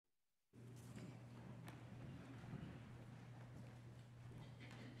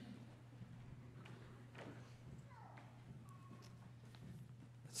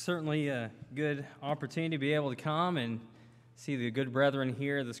Certainly a good opportunity to be able to come and see the good brethren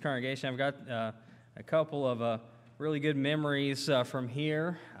here at this congregation. I've got a couple of really good memories from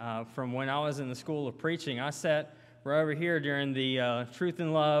here, from when I was in the school of preaching. I sat right over here during the Truth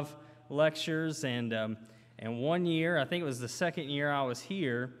and Love lectures, and one year, I think it was the second year I was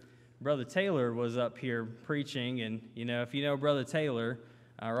here, Brother Taylor was up here preaching, and if you know Brother Taylor,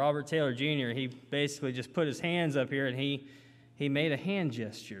 Robert Taylor Jr., he basically just put his hands up here and he made a hand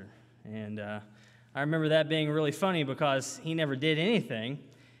gesture. And I remember that being really funny because he never did anything.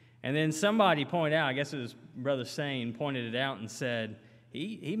 And then somebody pointed out, I guess it was Brother Sane, pointed it out and said,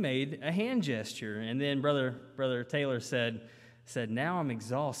 he made a hand gesture. And then Brother Taylor said, now I'm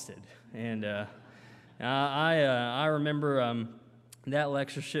exhausted. And I remember that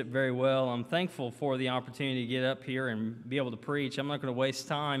lectureship very well. I'm thankful for the opportunity to get up here and be able to preach. I'm not going to waste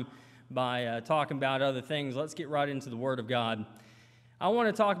time by talking about other things. Let's get right into the Word of God. I want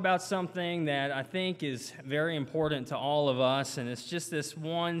to talk about something that I think is very important to all of us, and it's just this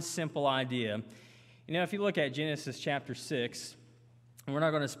one simple idea. If you look at Genesis chapter 6, and we're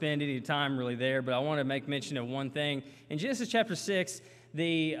not going to spend any time really there, but I want to make mention of one thing. In Genesis chapter 6,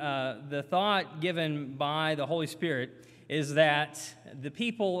 the thought given by the Holy Spirit is that the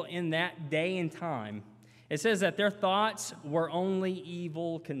people in that day and time, it says that their thoughts were only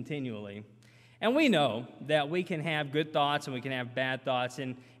evil continually. And we know that we can have good thoughts and we can have bad thoughts.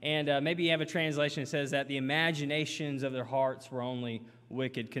 And maybe you have a translation that says that the imaginations of their hearts were only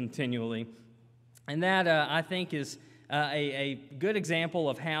wicked continually. And that, I think, is a good example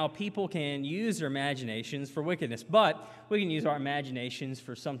of how people can use their imaginations for wickedness. But we can use our imaginations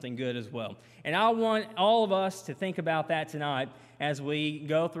for something good as well. And I want all of us to think about that tonight as we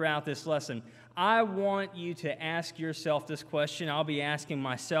go throughout this lesson. I want you to ask yourself this question. I'll be asking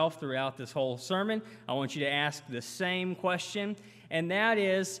myself throughout this whole sermon. I want you to ask the same question, and that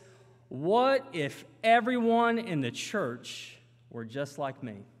is, what if everyone in the church were just like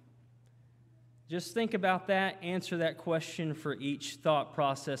me? Just think about that, answer that question for each thought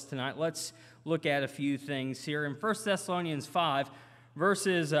process tonight. Let's look at a few things here. In 1 Thessalonians 1,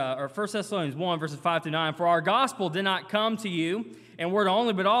 verses 5 to 9, for our gospel did not come to you in word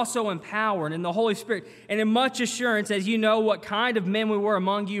only, but also in power and in the Holy Spirit, and in much assurance, as you know what kind of men we were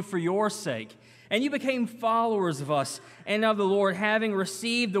among you for your sake. And you became followers of us and of the Lord, having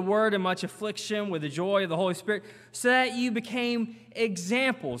received the word in much affliction with the joy of the Holy Spirit, so that you became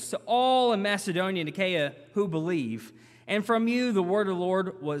examples to all in Macedonia and Achaia who believe. And from you the word of the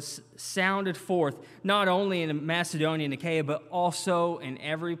Lord was sounded forth, not only in Macedonia and Achaia, but also in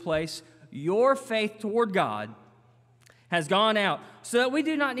every place. Your faith toward God has gone out, so that we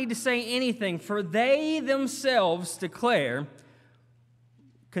do not need to say anything, for they themselves declare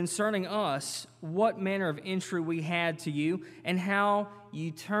concerning us what manner of entry we had to you, and how you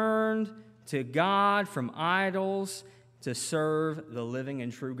turned to God from idols to serve the living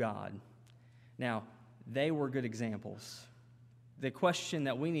and true God. Now, they were good examples. The question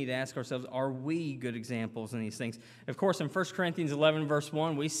that we need to ask ourselves, are we good examples in these things? Of course, in 1 Corinthians 11, verse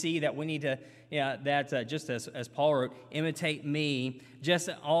 1, we see that we need to, just as Paul wrote, imitate me, just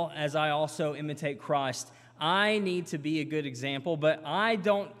as I also imitate Christ. I need to be a good example, but I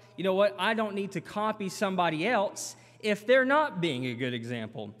don't need to copy somebody else if they're not being a good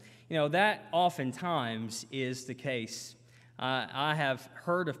example. That oftentimes is the case. I have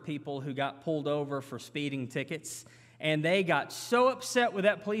heard of people who got pulled over for speeding tickets, and they got so upset with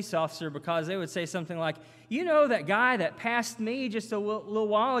that police officer because they would say something like, that guy that passed me just a little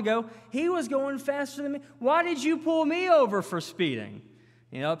while ago, he was going faster than me. Why did you pull me over for speeding?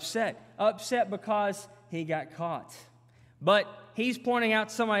 Upset because he got caught. But he's pointing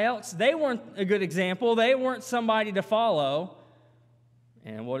out somebody else. They weren't a good example. They weren't somebody to follow.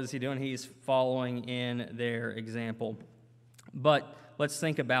 And what is he doing? He's following in their example. But let's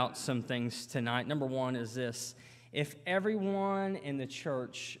think about some things tonight. Number one is this. If everyone in the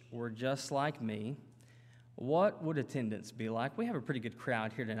church were just like me, what would attendance be like? We have a pretty good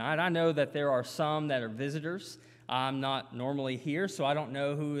crowd here tonight. I know that there are some that are visitors. I'm not normally here, so I don't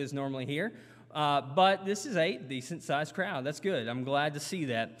know who is normally here. But this is a decent-sized crowd. That's good. I'm glad to see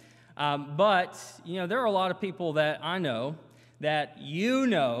that. But there are a lot of people that I know that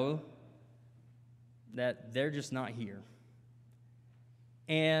that they're just not here.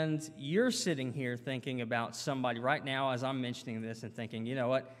 And you're sitting here thinking about somebody right now as I'm mentioning this and thinking, you know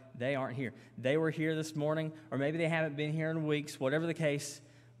what, they aren't here. They were here this morning, or maybe they haven't been here in weeks, whatever the case.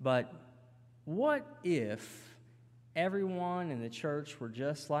 But what if everyone in the church were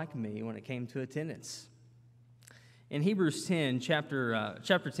just like me when it came to attendance? In Hebrews 10, chapter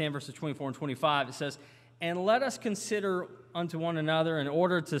 10, verses 24 and 25, it says, and let us consider unto one another in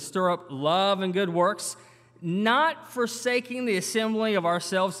order to stir up love and good works, not forsaking the assembling of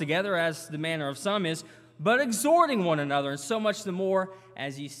ourselves together as the manner of some is, but exhorting one another, and so much the more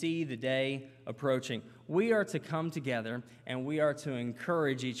as you see the day approaching. We are to come together and we are to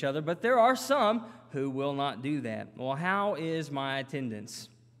encourage each other, but there are some who will not do that. Well, how is my attendance?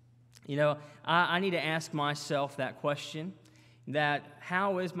 You know, I need to ask myself that question, that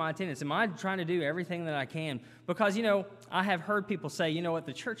how is my attendance? Am I trying to do everything that I can? Because, you know, I have heard people say, you know what,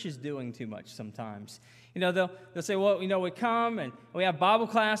 the church is doing too much sometimes. You know, they'll say, well, you know, we come and we have Bible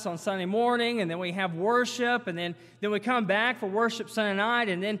class on Sunday morning, and then we have worship, and then we come back for worship Sunday night,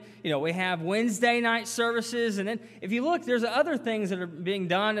 and then, you know, we have Wednesday night services, and then if you look, there's other things that are being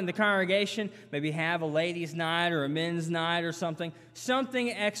done in the congregation. Maybe have a ladies' night or a men's night or something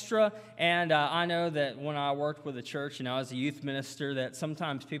extra. And I know that when I worked with the church and I was a youth minister, that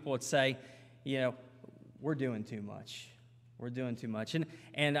sometimes people would say, you know, we're doing too much. We're doing too much.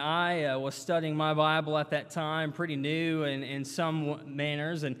 And I was studying my Bible at that time, pretty new in some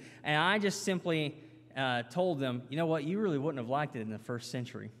manners, and I just simply told them, you know what, you really wouldn't have liked it in the first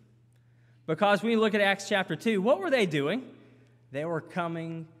century. Because when you look at Acts chapter 2, what were they doing? They were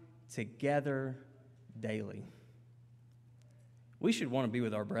coming together daily. We should want to be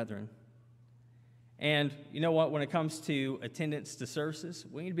with our brethren. And you know what? When it comes to attendance to services,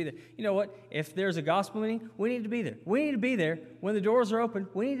 we need to be there. You know what? If there's a gospel meeting, we need to be there. We need to be there. When the doors are open,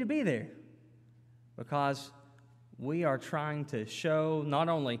 we need to be there. Because we are trying to show not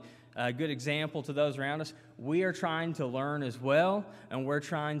only a good example to those around us, we are trying to learn as well, and we're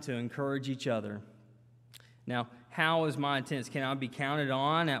trying to encourage each other. Now, how is my attendance? Can I be counted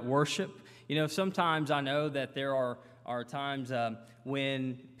on at worship? You know, sometimes I know that there are times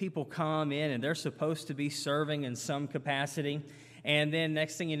when people come in and they're supposed to be serving in some capacity, and then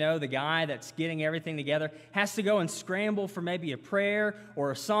next thing you know, the guy that's getting everything together has to go and scramble for maybe a prayer or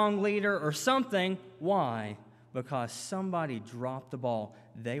a song leader or something. Why? Because somebody dropped the ball.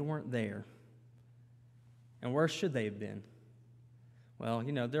 They weren't there. And where should they have been? Well,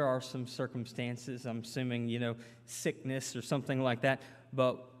 you know, there are some circumstances, I'm assuming, you know, sickness or something like that,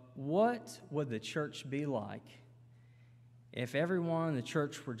 but what would the church be like if everyone in the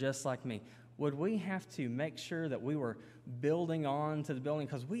church were just like me? Would we have to make sure that we were building on to the building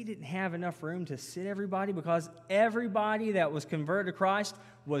because we didn't have enough room to sit everybody, because everybody that was converted to Christ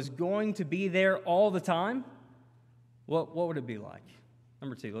was going to be there all the time? What would it be like?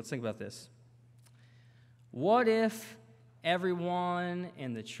 Number 2, let's think about this. What if everyone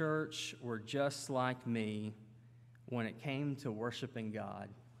in the church were just like me when it came to worshiping God?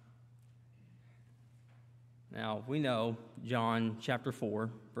 Now, we know John chapter 4,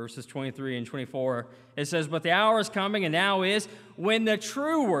 verses 23 and 24. It says, "But the hour is coming, and now is, when the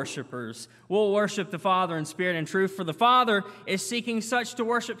true worshipers will worship the Father in spirit and truth, for the Father is seeking such to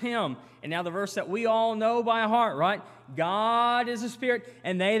worship Him." And now the verse that we all know by heart, right? God is a spirit,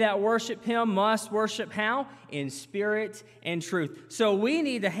 and they that worship Him must worship how? In spirit and truth. So we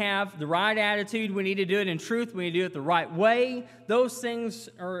need to have the right attitude. We need to do it in truth. We need to do it the right way. Those things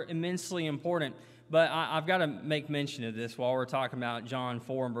are immensely important. But I've got to make mention of this while we're talking about John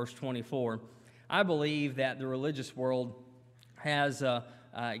 4 and verse 24. I believe that the religious world has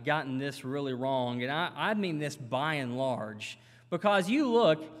gotten this really wrong, and I mean this by and large, because you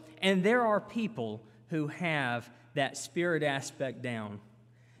look, and there are people who have that spirit aspect down.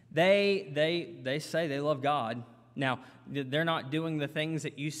 They say they love God. Now, they're not doing the things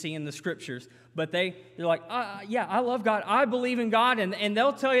that you see in the Scriptures, but they're like, yeah, I love God. I believe in God, and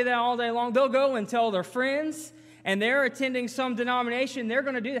they'll tell you that all day long. They'll go and tell their friends, and they're attending some denomination. They're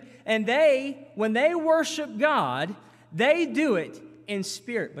going to do that. And when they worship God, they do it in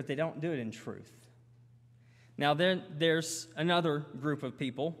spirit, but they don't do it in truth. Now, there's another group of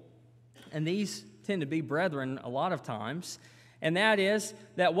people, and these tend to be brethren a lot of times, and that is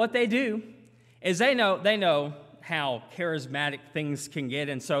that what they do is they know how charismatic things can get,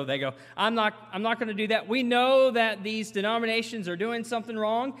 and so they go, I'm not going to do that. We know that these denominations are doing something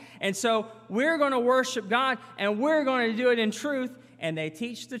wrong, and so we're going to worship God, and we're going to do it in truth. And they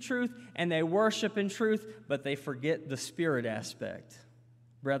teach the truth, and they worship in truth, but they forget the spirit aspect.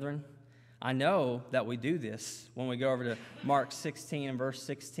 Brethren, I know that we do this when we go over to Mark 16 and verse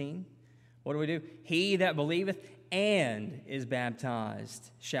 16. What do? He that believeth and is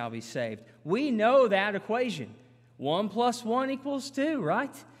baptized shall be saved. We know that equation. 1 + 1 = 2,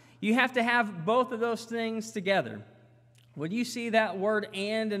 right? You have to have both of those things together. When you see that word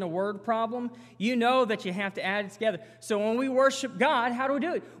 "and" in a word problem, you know that you have to add it together. So when we worship God, how do we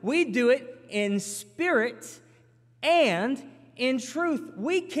do it? We do it in spirit and in truth,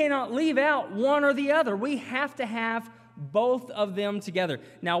 we cannot leave out one or the other. We have to have both of them together.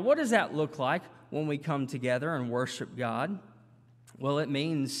 Now, what does that look like when we come together and worship God? Well, it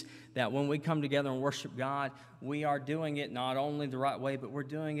means that when we come together and worship God, we are doing it not only the right way, but we're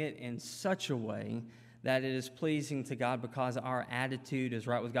doing it in such a way that it is pleasing to God because our attitude is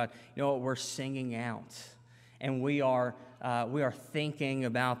right with God. You know what? We're singing out, and we are thinking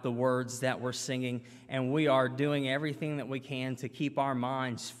about the words that we're singing, and we are doing everything that we can to keep our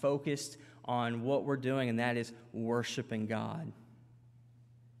minds focused on what we're doing, and that is worshiping God.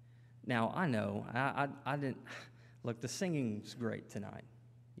 Now, I know, I didn't, look, the singing's great tonight.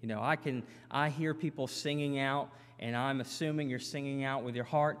 You know, I hear people singing out, and I'm assuming you're singing out with your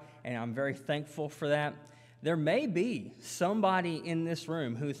heart, and I'm very thankful for that. There may be somebody in this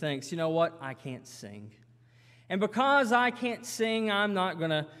room who thinks, you know what, I can't sing. And because I can't sing, I'm not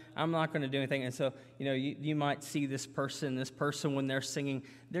gonna do anything. And so, you know, you might see this person when they're singing,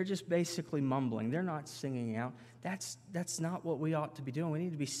 they're just basically mumbling. They're not singing out. That's not what we ought to be doing. We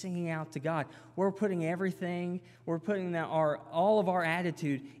need to be singing out to God. We're putting all of our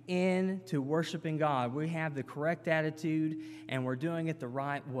attitude into worshiping God. We have the correct attitude, and we're doing it the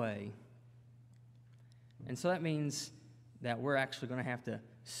right way. And so that means that we're actually going to have to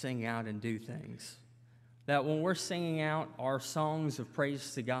sing out and do things. That when we're singing out our songs of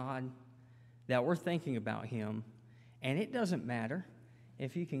praise to God, that we're thinking about Him. And it doesn't matter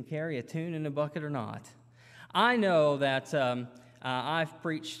if you can carry a tune in a bucket or not. I know that I've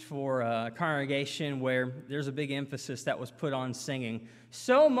preached for a congregation where there's a big emphasis that was put on singing.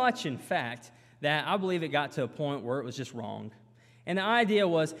 So much, in fact, that I believe it got to a point where it was just wrong. And the idea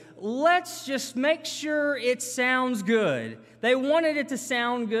was, let's just make sure it sounds good. They wanted it to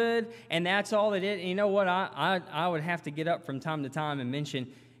sound good, and that's all they did. And you know what? I would have to get up from time to time and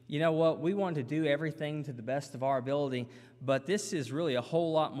mention, you know what? We want to do everything to the best of our ability, but this is really a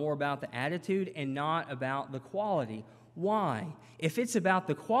whole lot more about the attitude and not about the quality. Why? If it's about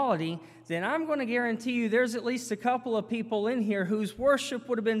the quality, then I'm going to guarantee you there's at least a couple of people in here whose worship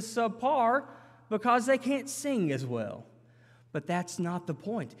would have been subpar because they can't sing as well. But that's not the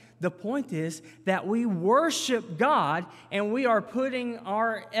point. The point is that we worship God and we are putting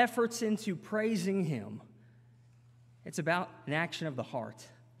our efforts into praising Him. It's about an action of the heart.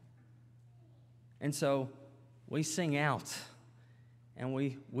 And so we sing out and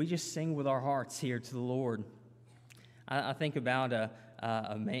we just sing with our hearts here to the Lord. I think about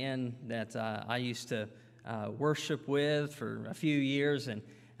a man that I used to worship with for a few years, and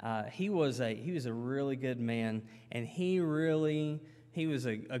he was a really good man, and he was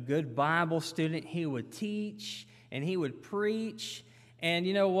a good Bible student. He would teach and he would preach, and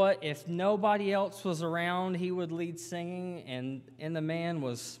you know what? If nobody else was around, he would lead singing, and the man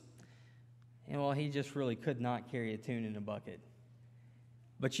was, he just really could not carry a tune in a bucket.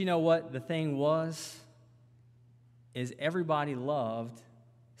 But you know what the thing is everybody loved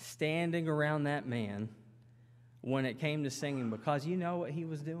standing around that man when it came to singing, because you know what he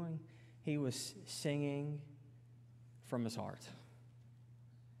was doing? He was singing from his heart.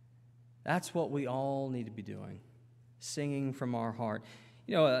 That's what we all need to be doing, singing from our heart.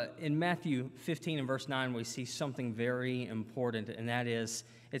 You know, in Matthew 15 and verse 9, we see something very important, and that is,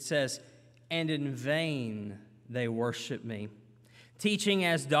 it says, "And in vain they worship me, teaching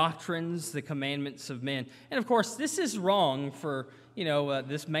as doctrines the commandments of men." And of course, this is wrong for,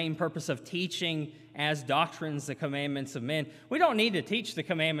 this main purpose of teaching as doctrines the commandments of men. We don't need to teach the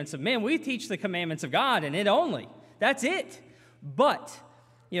commandments of men. We teach the commandments of God, and it only. That's it. But,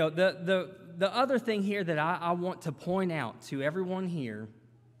 the other thing here that I want to point out to everyone here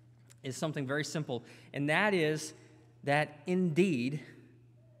is something very simple, and that is that indeed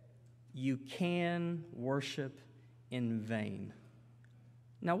you can worship in vain.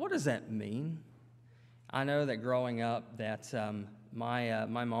 Now, what does that mean? I know that growing up that my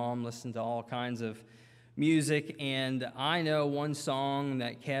mom listened to all kinds of music, and I know one song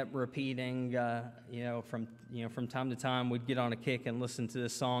that kept repeating, from time to time we'd get on a kick and listen to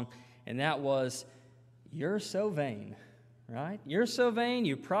this song, and that was, "You're so vain," right? "You're so vain,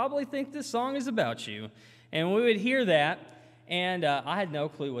 you probably think this song is about you." And we would hear that, and I had no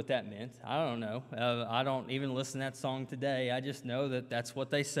clue what that meant. I don't know. I don't even listen to that song today. I just know that that's what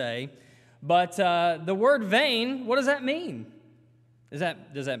they say. But the word vain, what does that mean?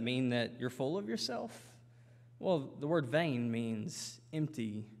 Does that mean that you're full of yourself? Well, the word vain means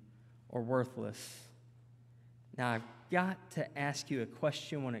empty or worthless. Now, I've got to ask you a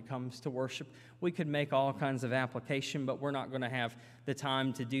question when it comes to worship. We could make all kinds of application, but we're not going to have the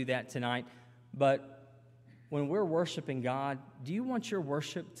time to do that tonight. But when we're worshiping God, do you want your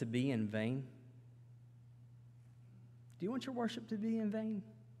worship to be in vain? Do you want your worship to be in vain?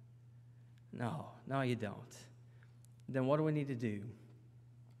 No, you don't. Then what do we need to do?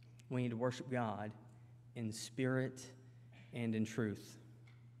 We need to worship God in spirit and in truth.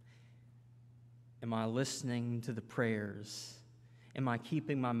 Am I listening to the prayers? Am I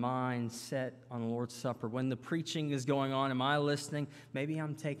keeping my mind set on the Lord's Supper? When the preaching is going on, am I listening? Maybe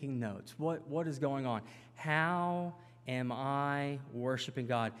I'm taking notes. What is going on? How am I worshiping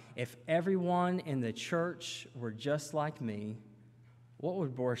God? If everyone in the church were just like me, what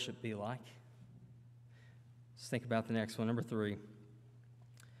would worship be like? Let's think about the next one, number 3.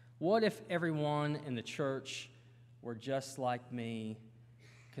 What if everyone in the church were just like me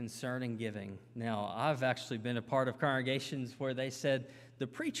concerning giving? Now, I've actually been a part of congregations where they said the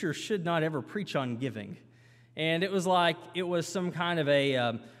preacher should not ever preach on giving. And it was like it was some kind of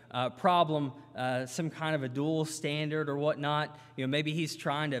a problem, some kind of a dual standard or whatnot. You know, maybe he's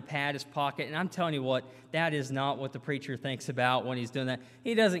trying to pad his pocket. And I'm telling you what, that is not what the preacher thinks about when he's doing that.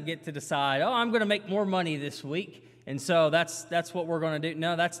 He doesn't get to decide, oh, I'm going to make more money this week, and so that's what we're going to do.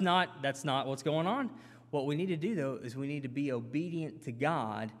 No, that's not what's going on. What we need to do, though, is we need to be obedient to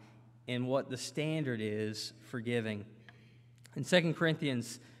God in what the standard is for giving. In 2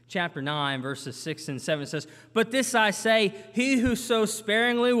 Corinthians chapter 9, verses 6 and 7 says, "But this I say, he who sows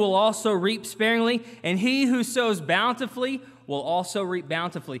sparingly will also reap sparingly, and he who sows bountifully will also reap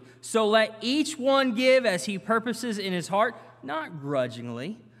bountifully. So let each one give as he purposes in his heart, not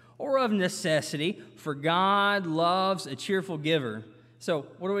grudgingly or of necessity, for God loves a cheerful giver." So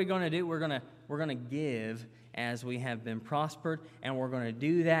what are we going to do? We're going to give as we have been prospered, and we're going to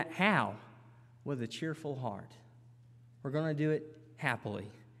do that how? With a cheerful heart. We're going to do it happily.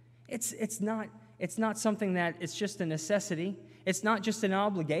 It's not something that it's just a necessity. It's not just an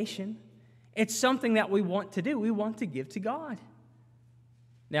obligation. It's something that we want to do. We want to give to God.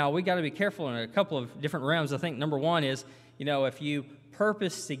 Now, we got to be careful in a couple of different realms. I think number one is, if you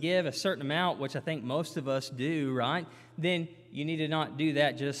purpose to give a certain amount, which I think most of us do, right, then you need to not do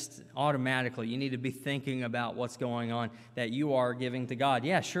that just automatically. You need to be thinking about what's going on, that you are giving to God.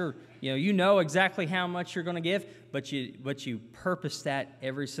 Yeah, sure, you know exactly how much you're going to give, but you purpose that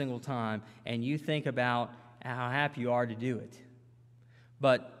every single time, and you think about how happy you are to do it.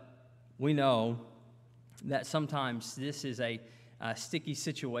 But we know that sometimes this is a sticky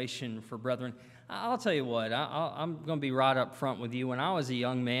situation for brethren. I'll tell you what, I'm going to be right up front with you. When I was a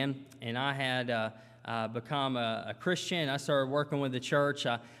young man and I had become a Christian, I started working with the church,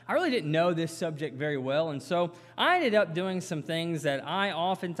 I really didn't know this subject very well, and so I ended up doing some things that I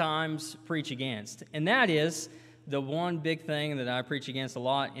oftentimes preach against. And that is, the one big thing that I preach against a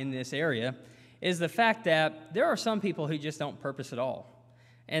lot in this area is the fact that there are some people who just don't purpose at all.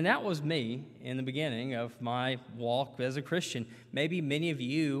 And that was me in the beginning of my walk as a Christian. Maybe many of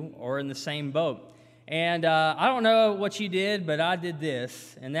you are in the same boat. And I don't know what you did, but I did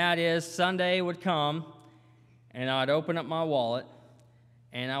this. And that is, Sunday would come, and I'd open up my wallet,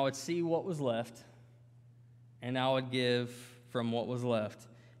 and I would see what was left, and I would give from what was left.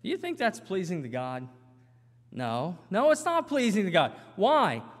 Do you think that's pleasing to God? No, it's not pleasing to God.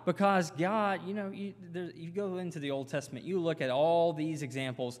 Why? Because God, you go into the Old Testament, you look at all these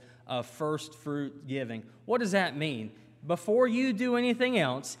examples of first fruit giving. What does that mean? Before you do anything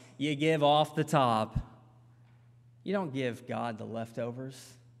else, you give off the top. You don't give God the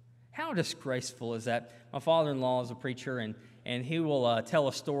leftovers. How disgraceful is that? My father-in-law is a preacher, and he will tell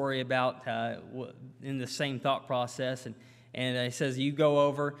a story about in the same thought process, and he says you go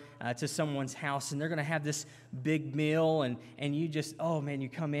over to someone's house, and they're going to have this big meal, and you just, you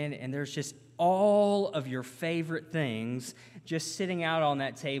come in, and there's just all of your favorite things just sitting out on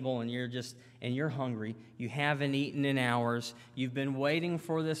that table, and you're hungry. You haven't eaten in hours. You've been waiting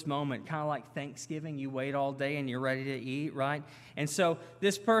for this moment, kind of like Thanksgiving. You wait all day, and you're ready to eat, right? And so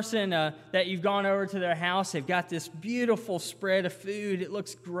this person that you've gone over to their house, they've got this beautiful spread of food. It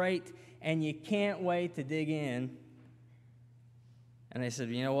looks great, and you can't wait to dig in. And they said,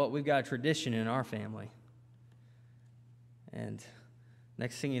 you know what, we've got a tradition in our family. And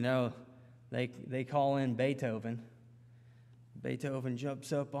next thing you know, they call in Beethoven. Beethoven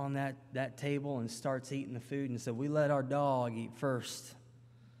jumps up on that table and starts eating the food and said, we let our dog eat first.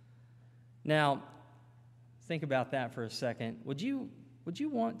 Now, think about that for a second. Would you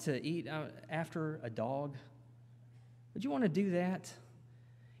want to eat after a dog? Would you want to do that?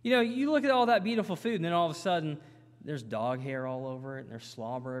 You look at all that beautiful food, and then all of a sudden, there's dog hair all over it, and there's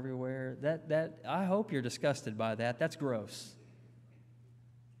slobber everywhere. That I hope you're disgusted by that. That's gross.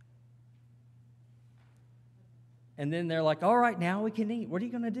 And then they're like, all right, now we can eat. What are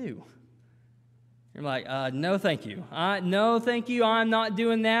you going to do? You're like, no, thank you. No, thank you. I'm not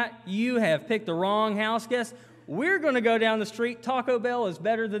doing that. You have picked the wrong house guest. we're going to go down the street. Taco Bell is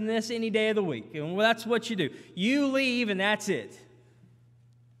better than this any day of the week. And that's what you do. You leave, and that's it.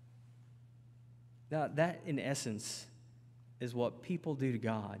 Now, that, in essence, is what people do to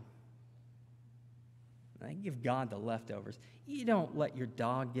God. They give God the leftovers. You don't let your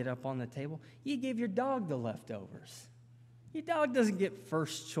dog get up on the table. You give your dog the leftovers. Your dog doesn't get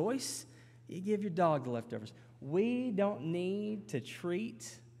first choice. You give your dog the leftovers. We don't need to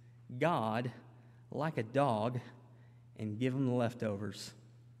treat God like a dog and give him the leftovers.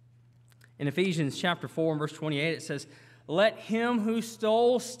 In Ephesians chapter 4 and verse 28, it says, "Let him who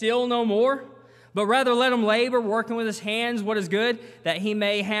stole steal no more, but rather let him labor, working with his hands what is good, that he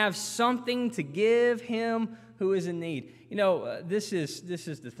may have something to give him who is in need." You know, this is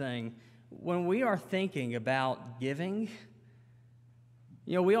the thing. When we are thinking about giving,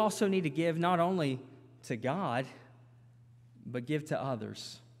 you know, we also need to give not only to God, but give to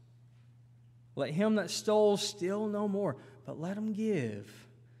others. Let him that stole steal no more, but let him give.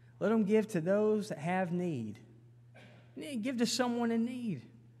 Let him give to those that have need. Give to someone in need.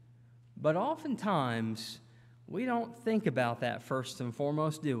 But oftentimes, we don't think about that first and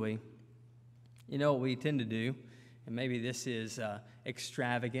foremost, do we? You know what we tend to do, and maybe this is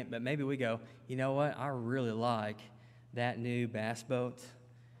extravagant, but maybe we go, you know what, I really like that new bass boat,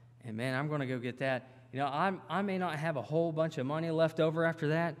 and man, I'm going to go get that. You know, I may not have a whole bunch of money left over after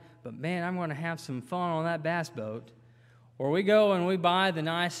that, but man, I'm going to have some fun on that bass boat. Or we go and we buy the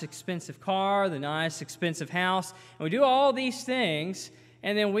nice expensive car, the nice expensive house, and we do all these things,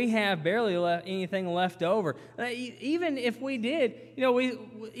 and then we have barely anything left over. Even if we did, you know,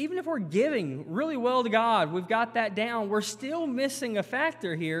 even if we're giving really well to God, we've got that down, we're still missing a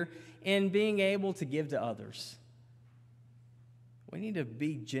factor here in being able to give to others. We need to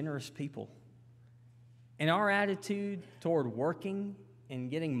be generous people. And our attitude toward working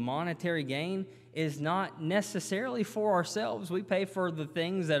and getting monetary gain is not necessarily for ourselves. We pay for the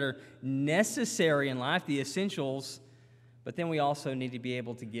things that are necessary in life, the essentials, but then we also need to be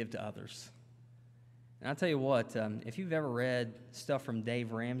able to give to others. And I'll tell you what, if you've ever read stuff from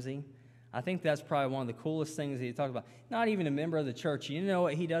Dave Ramsey, I think that's probably one of the coolest things that he talks about. Not even a member of the church. You know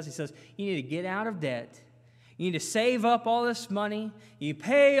what he does? He says, you need to get out of debt. You need to save up all this money. You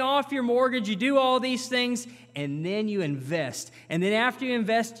pay off your mortgage. You do all these things, and then you invest. And then after you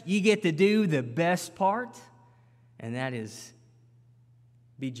invest, you get to do the best part, and that is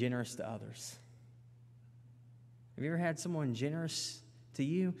be generous to others. Have you ever had someone generous to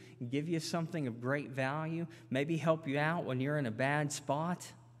you, give you something of great value, maybe help you out when you're in a bad spot,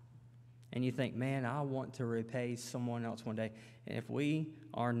 and you think, man, I want to repay someone else one day? And if we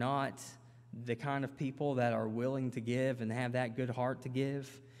are not the kind of people that are willing to give and have that good heart to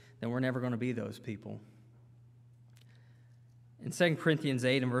give, then we're never going to be those people. In 2 Corinthians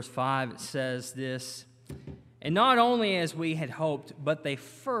 8 and verse 5, it says this, "And not only as we had hoped, but they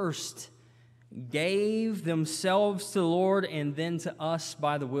first gave themselves to the Lord and then to us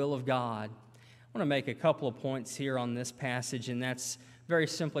by the will of God." I want to make a couple of points here on this passage, and that's very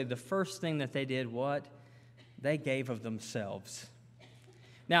simply the first thing that they did, what? They gave of themselves.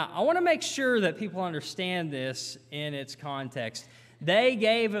 Now, I want to make sure that people understand this in its context. They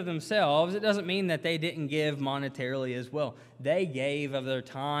gave of themselves. It doesn't mean that they didn't give monetarily as well. They gave of their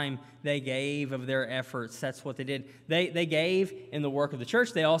time. They gave of their efforts. That's what they did. They gave in the work of the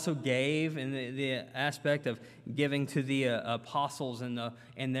church. They also gave in the aspect of giving to the apostles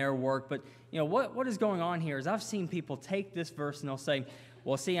and their work. But you know what is going on here is I've seen people take this verse and they'll say,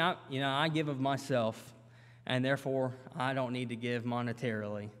 "Well, see, I give of myself, and therefore I don't need to give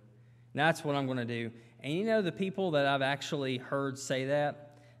monetarily. That's what I'm going to do." And you know the people that I've actually heard say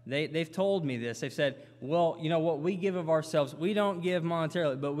that? They've told me this. They've said, well, you know what, we give of ourselves. We don't give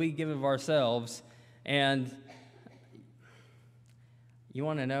monetarily, but we give of ourselves. And you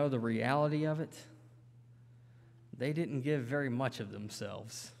want to know the reality of it? They didn't give very much of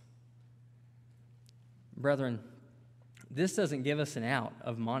themselves. Brethren, this doesn't give us an out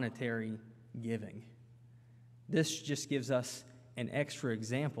of monetary giving. This just gives us an extra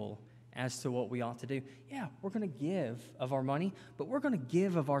example as to what we ought to do. Yeah, we're going to give of our money, but we're going to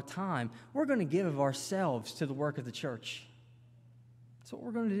give of our time. We're going to give of ourselves to the work of the church. That's what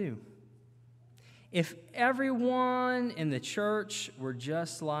we're going to do. If everyone in the church were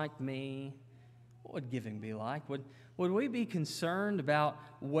just like me, what would giving be like? Would we be concerned about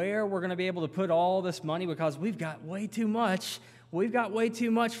where we're going to be able to put all this money because we've got way too much? We've got way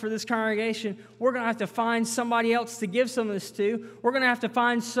too much for this congregation. We're going to have to find somebody else to give some of this to. We're going to have to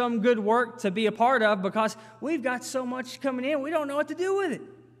find some good work to be a part of because we've got so much coming in, we don't know what to do with it.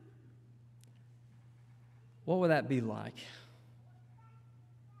 What would that be like?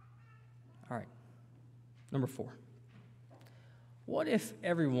 All right. Number 4. What if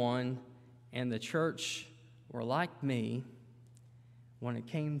everyone in the church were like me when it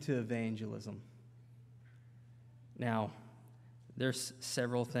came to evangelism? Now, there's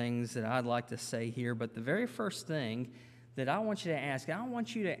several things that I'd like to say here, but the very first thing that I want you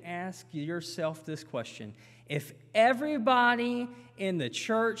to ask yourself this question. If everybody in the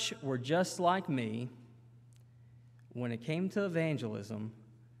church were just like me when it came to evangelism,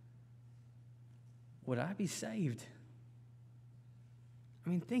 would I be saved? I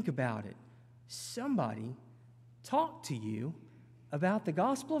mean, think about it. Somebody talked to you about the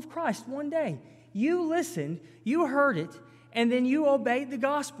gospel of Christ one day. You listened, you heard it, and then you obeyed the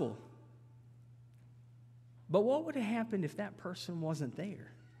gospel. But what would have happened if that person wasn't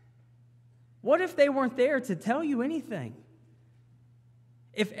there? What if they weren't there to tell you anything?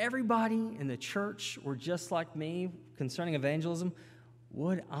 If everybody in the church were just like me concerning evangelism,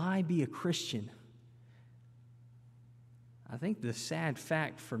 would I be a Christian? I think the sad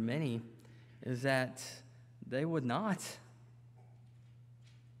fact for many is that they would not.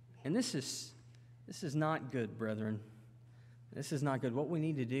 And this is not good, brethren. This is not good. What we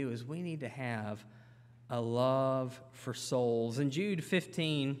need to do is we need to have a love for souls. In Jude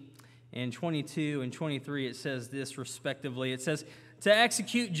 15 and 22 and 23, it says this respectively. It says, to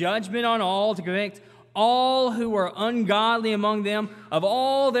execute judgment on all, to convict all who are ungodly among them of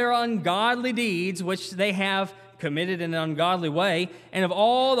all their ungodly deeds, which they have committed in an ungodly way, and of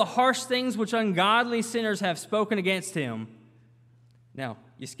all the harsh things which ungodly sinners have spoken against him. Now,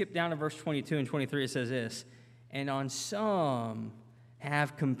 you skip down to verse 22 and 23, it says this, and on some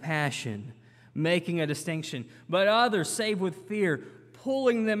have compassion, making a distinction, but others save with fear,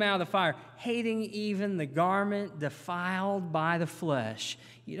 pulling them out of the fire, hating even the garment defiled by the flesh.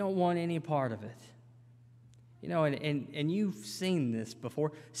 You don't want any part of it. You know, and you've seen this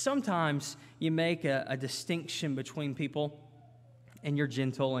before. Sometimes you make a distinction between people, and you're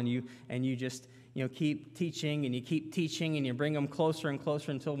gentle, and you just keep teaching, and you keep teaching, and you bring them closer and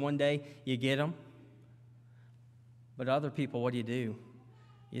closer until one day you get them. But other people, what do?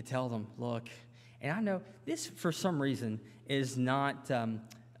 You tell them, look, and I know this for some reason is not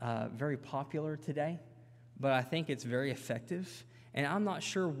very popular today, but I think it's very effective. And I'm not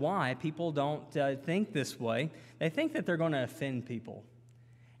sure why people don't think this way. They think that they're going to offend people.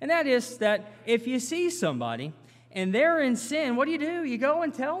 And that is that if you see somebody and they're in sin, what do? You go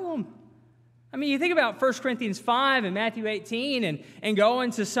and tell them. I mean, you think about 1 Corinthians 5 and Matthew 18 and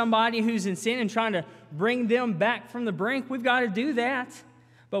going to somebody who's in sin and trying to bring them back from the brink. We've got to do that.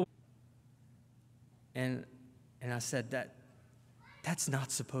 And I said that's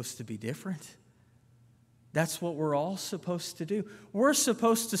not supposed to be different. That's what we're all supposed to do. We're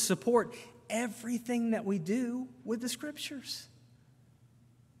supposed to support everything that we do with the Scriptures.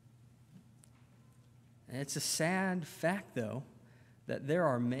 And it's a sad fact, though, that there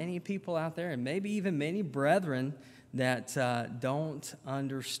are many people out there, and maybe even many brethren, that don't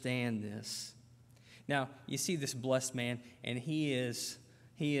understand this. Now, you see this blessed man, and he is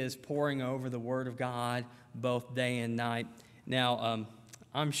poring over the Word of God both day and night. Now,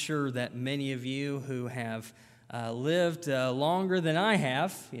 I'm sure that many of you who have lived longer than I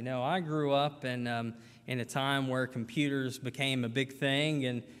have, I grew up in a time where computers became a big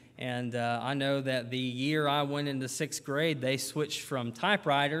thing, and I know that the year I went into 6th grade, they switched from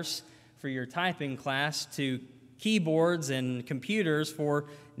typewriters for your typing class to keyboards and computers for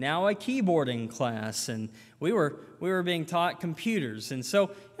now a keyboarding class, and we were being taught computers, and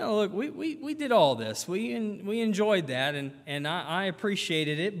so look, we did all this. We enjoyed that, and I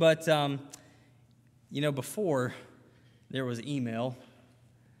appreciated it. But before there was email,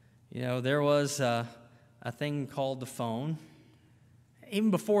 there was a thing called the phone. Even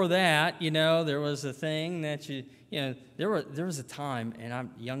before that, there was a thing that there was a time, and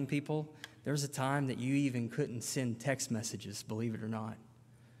young people, there was a time that you even couldn't send text messages, believe it or not.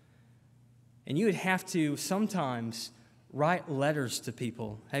 And you would have to sometimes write letters to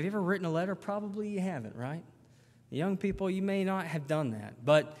people. Have you ever written a letter? Probably you haven't, right? The young people, you may not have done that.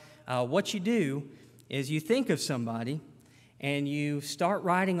 But what you do is you think of somebody and you start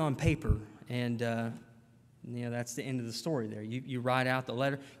writing on paper. And, that's the end of the story there. You write out the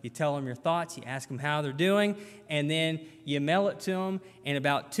letter, you tell them your thoughts, you ask them how they're doing, and then you mail it to them, and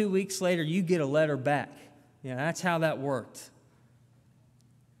about 2 weeks later, you get a letter back. That's how that worked.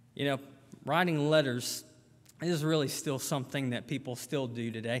 Writing letters is really still something that people still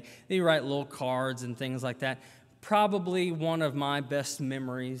do today. They write little cards and things like that. Probably one of my best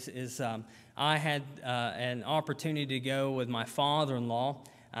memories is I had an opportunity to go with my father-in-law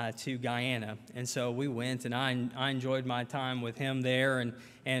to Guyana. And so we went, and I enjoyed my time with him there, and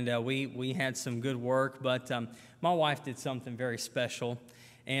we had some good work. But my wife did something very special,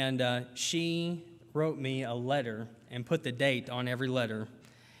 and she wrote me a letter and put the date on every letter.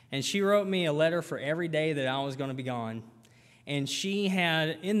 And she wrote me a letter for every day that I was going to be gone. And she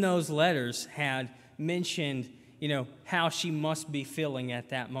had, in those letters, had mentioned, how she must be feeling at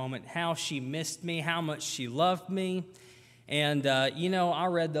that moment, how she missed me, how much she loved me. And, I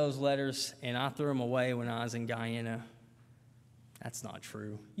read those letters, and I threw them away when I was in Guyana. That's not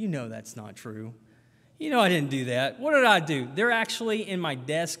true. That's not true. I didn't do that. What did I do? They're actually in my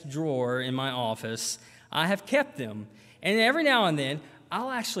desk drawer in my office. I have kept them. And every now and then,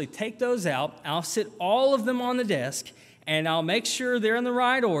 I'll actually take those out. I'll sit all of them on the desk, and I'll make sure they're in the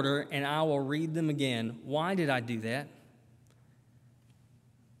right order, and I will read them again. Why did I do that?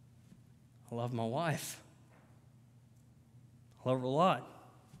 I love my wife. I love her a lot.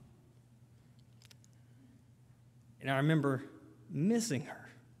 And I remember missing her.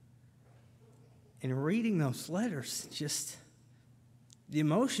 And reading those letters, just the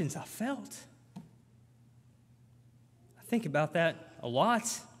emotions I felt. I think about that a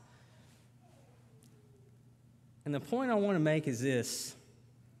lot. And the point I want to make is this.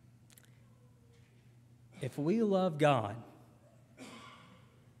 If we love God,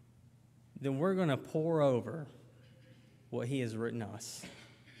 then we're going to pour over what He has written us.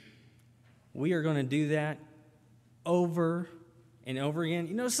 We are going to do that over and over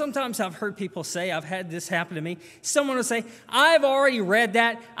again. Sometimes I've heard people say, I've had this happen to me. Someone will say, I've already read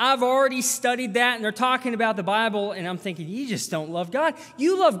that. I've already studied that. And they're talking about the Bible. And I'm thinking, you just don't love God.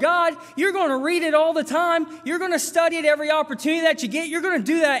 You love God. You're going to read it all the time. You're going to study it every opportunity that you get. You're going to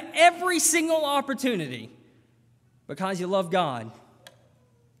do that every single opportunity because you love God.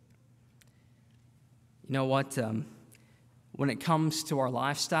 You know what? When it comes to our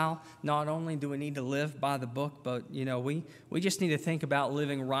lifestyle, not only do we need to live by the book, but, we just need to think about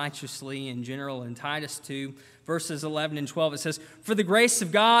living righteously in general. In Titus 2, verses 11 and 12, it says, "For the grace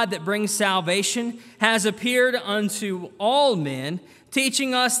of God that brings salvation has appeared unto all men,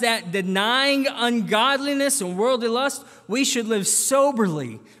 teaching us that denying ungodliness and worldly lust, we should live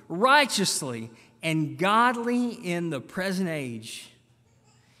soberly, righteously, and godly in the present age."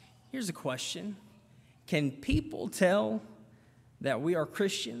 Here's a question. Can people tell that we are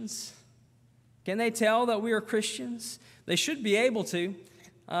Christians? Can they tell that we are Christians? They should be able to.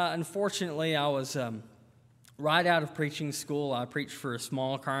 Unfortunately, I was right out of preaching school. I preached for a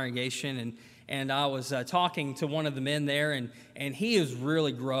small congregation, and I was talking to one of the men there, and he was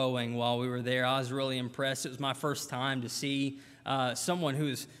really growing while we were there. I was really impressed. It was my first time to see someone who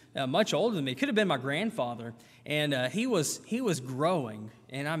is much older than me. It could have been my grandfather. And he was growing,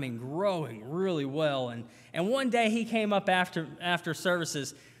 and I mean growing really well. And one day he came up after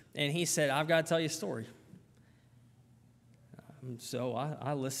services, and he said, "I've got to tell you a story." So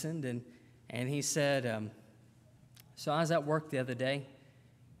I listened, and he said, "So I was at work the other day,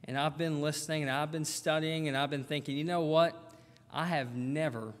 and I've been listening, and I've been studying, and I've been thinking, you know what? I have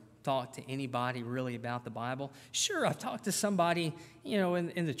never talked to anybody really about the Bible. Sure, I've talked to somebody,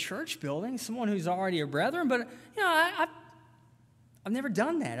 in the church building, someone who's already a brethren, but, I've never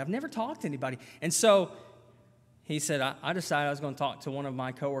done that. I've never talked to anybody." And so he said, I decided I was going to talk to one of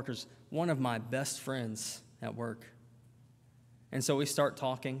my coworkers, one of my best friends at work. And so we start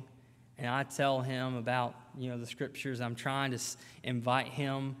talking, and I tell him about, the scriptures. I'm trying to invite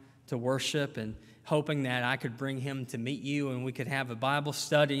him to worship and hoping that I could bring him to meet you and we could have a Bible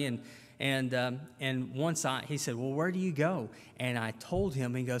study. And once he said, "Well, where do you go?" And I told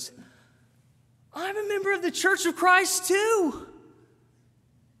him, he goes, "I'm a member of the Church of Christ too."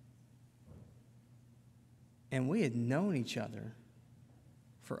 And we had known each other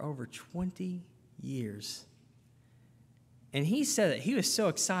for over 20 years. And he said that he was so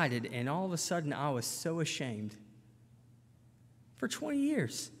excited, and all of a sudden I was so ashamed. For 20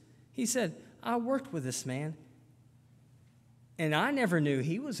 years. He said, "I worked with this man, and I never knew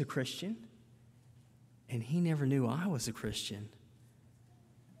he was a Christian, and he never knew I was a Christian."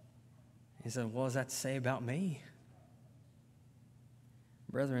 He said, "What does that say about me?"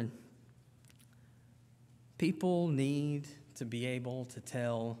 Brethren, people need to be able to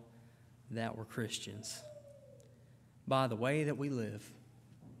tell that we're Christians by the way that we live.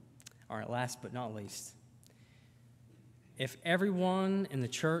 All right, last but not least. If everyone in the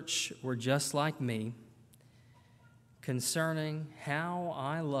church were just like me concerning how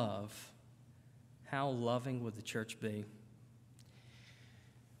I love, how loving would the church be?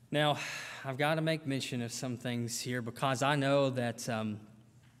 Now, I've got to make mention of some things here because I know that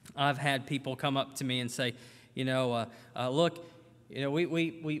I've had people come up to me and say, look, You know,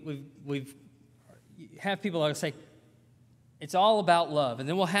 we've have people that say, it's all about love. And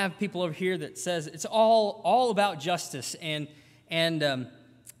then we'll have people over here that says it's all about justice. And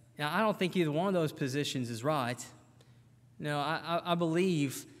I don't think either one of those positions is right. No, I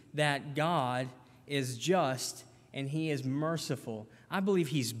believe that God is just and He is merciful. I believe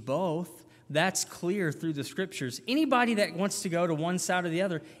He's both. That's clear through the Scriptures. Anybody that wants to go to one side or the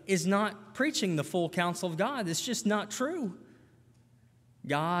other is not preaching the full counsel of God. It's just not true.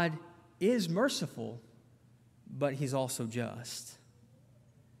 God is merciful, but He's also just.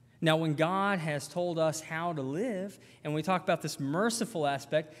 Now, when God has told us how to live, and we talk about this merciful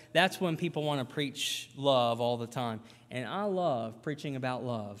aspect, that's when people want to preach love all the time. And I love preaching about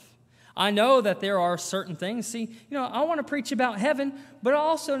love. I know that there are certain things. See, I want to preach about heaven, but I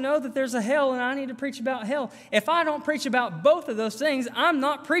also know that there's a hell, and I need to preach about hell. If I don't preach about both of those things, I'm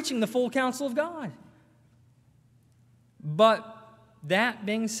not preaching the full counsel of God. But that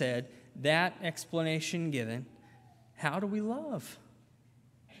being said, that explanation given, how do we love?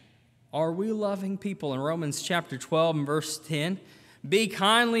 Are we loving people? In Romans chapter 12 and verse 10, be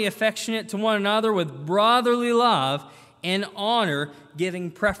kindly affectionate to one another with brotherly love and honor,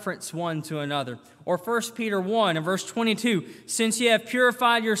 giving preference one to another. Or 1 Peter 1 and verse 22, since ye have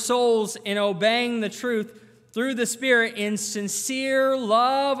purified your souls in obeying the truth through the Spirit in sincere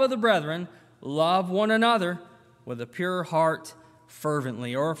love of the brethren, love one another with a pure heart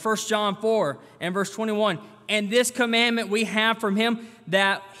fervently. Or 1 John 4 and verse 21, and this commandment we have from Him,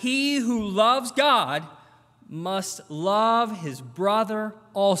 that he who loves God must love his brother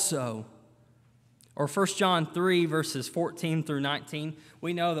also. Or 1 John 3, verses 14 through 19,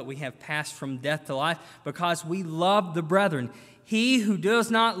 we know that we have passed from death to life because we love the brethren. He who does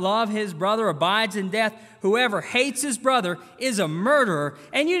not love his brother abides in death. Whoever hates his brother is a murderer.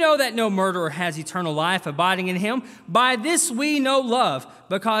 And you know that no murderer has eternal life abiding in him. By this we know love,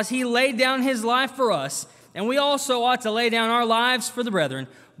 because he laid down his life for us. And we also ought to lay down our lives for the brethren.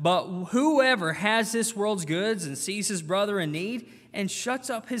 But whoever has this world's goods and sees his brother in need and shuts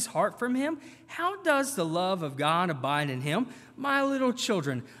up his heart from him, how does the love of God abide in him? My little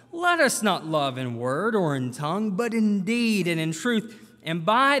children, let us not love in word or in tongue, but in deed and in truth. And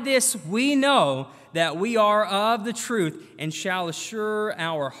by this we know that we are of the truth and shall assure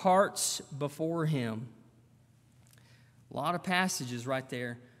our hearts before Him. A lot of passages right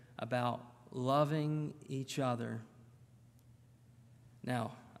there about loving each other.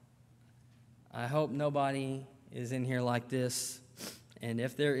 Now, I hope nobody is in here like this. And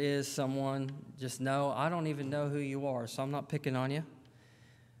if there is someone, just know I don't even know who you are, so I'm not picking on you.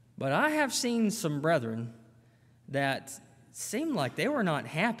 But I have seen some brethren that seemed like they were not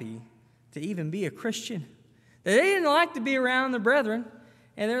happy to even be a Christian. That they didn't like to be around the brethren.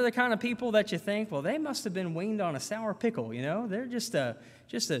 And they're the kind of people that you think, well, they must have been weaned on a sour pickle, you know? They're just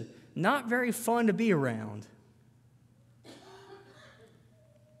not very fun to be around.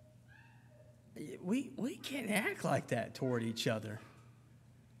 We can't act like that toward each other.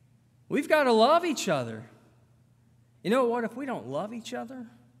 We've got to love each other. You know what? If we don't love each other,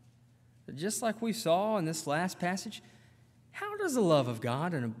 just like we saw in this last passage, how does the love of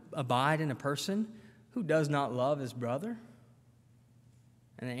God abide in a person who does not love his brother?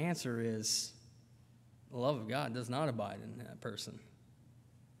 And the answer is, the love of God does not abide in that person.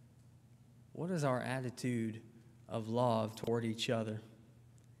 What is our attitude of love toward each other?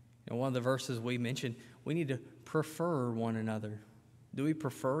 In one of the verses we mentioned, we need to prefer one another. Do we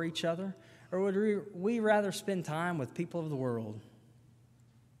prefer each other? Or would we rather spend time with people of the world?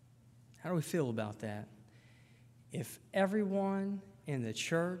 How do we feel about that? If everyone in the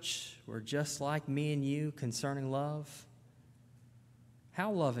church were just like me and you concerning love,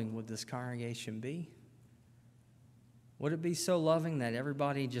 how loving would this congregation be? Would it be so loving that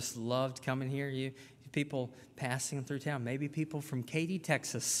everybody just loved coming here? You people passing through town, maybe people from Katy,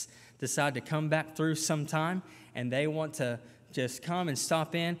 Texas, decide to come back through sometime, and they want to just come and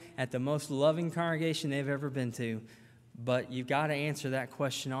stop in at the most loving congregation they've ever been to. But you've got to answer that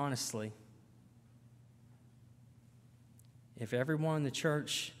question honestly. If everyone in the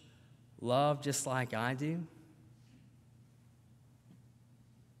church loved just like I do,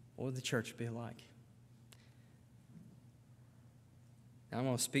 what would the church be like? Now, I'm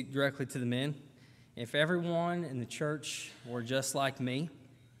going to speak directly to the men. If everyone in the church were just like me,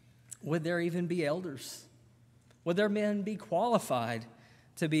 would there even be elders? Would there men be qualified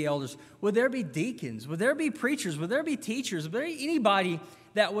to be elders? Would there be deacons? Would there be preachers? Would there be teachers? Would there be anybody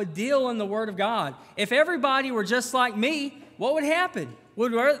that would deal in the Word of God? If everybody were just like me, what would happen?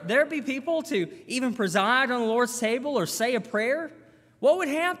 Would there be people to even preside on the Lord's table or say a prayer? What would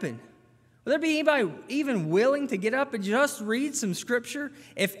happen? Would there be anybody even willing to get up and just read some scripture?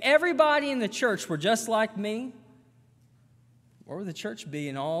 If everybody in the church were just like me, where would the church be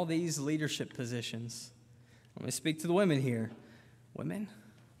in all these leadership positions? Let me speak to the women here. Women,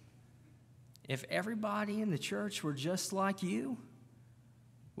 if everybody in the church were just like you,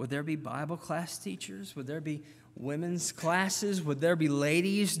 would there be Bible class teachers? Would there be women's classes? Would there be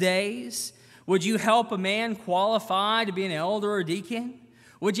ladies' days? Would you help a man qualify to be an elder or deacon?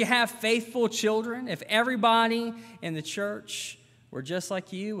 Would you have faithful children? If everybody in the church were just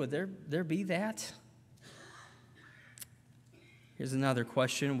like you, would there be that? Here's another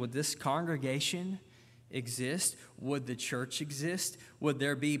question. Would this congregation exist? Would the church exist? Would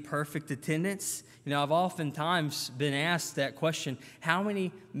there be perfect attendance? You know, I've oftentimes been asked that question, how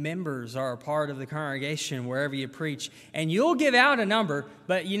many members are a part of the congregation wherever you preach? And you'll give out a number,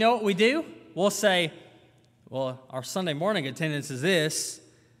 but you know what we do? We'll say, well, our Sunday morning attendance is this,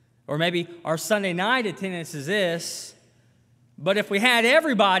 or maybe our Sunday night attendance is this, but if we had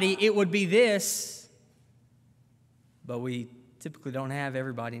everybody, it would be this. But we typically don't have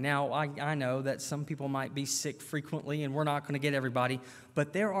everybody. Now, I know that some people might be sick frequently, and we're not going to get everybody,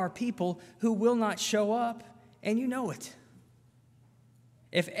 but there are people who will not show up, and you know it.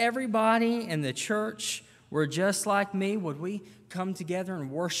 If everybody in the church were just like me, would we come together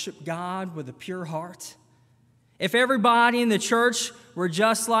and worship God with a pure heart? If everybody in the church were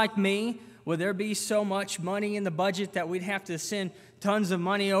just like me, would there be so much money in the budget that we'd have to send tons of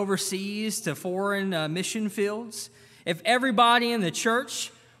money overseas to foreign mission fields? If everybody in the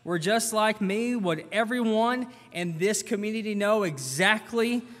church were just like me, would everyone in this community know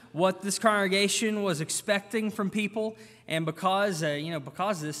exactly what this congregation was expecting from people? And because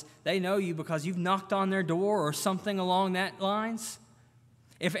of this, they know you because you've knocked on their door or something along that lines?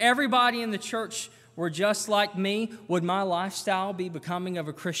 If everybody in the church were just like me, would my lifestyle be becoming of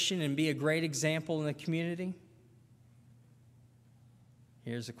a Christian and be a great example in the community?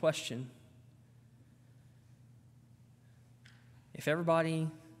 Here's a question. If everybody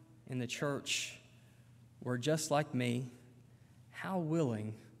in the church were just like me, how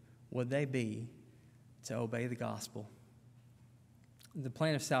willing would they be to obey the gospel? The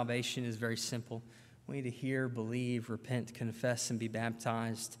plan of salvation is very simple. We need to hear, believe, repent, confess, and be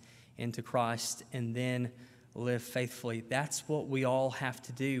baptized into Christ, and then live faithfully. That's what we all have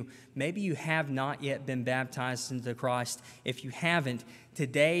to do. Maybe you have not yet been baptized into Christ. If you haven't,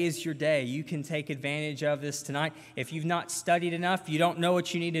 today is your day. You can take advantage of this tonight. If you've not studied enough, you don't know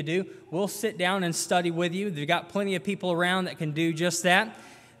what you need to do, we'll sit down and study with you. They've got plenty of people around that can do just that.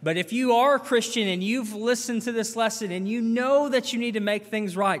 But if you are a Christian and you've listened to this lesson and you know that you need to make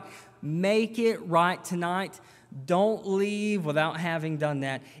things right, make it right tonight. Don't leave without having done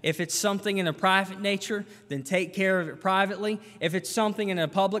that. If it's something in a private nature, then take care of it privately. If it's something in a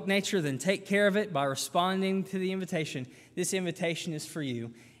public nature, then take care of it by responding to the invitation. This invitation is for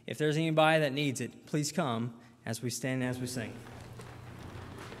you. If there's anybody that needs it, please come as we stand and as we sing.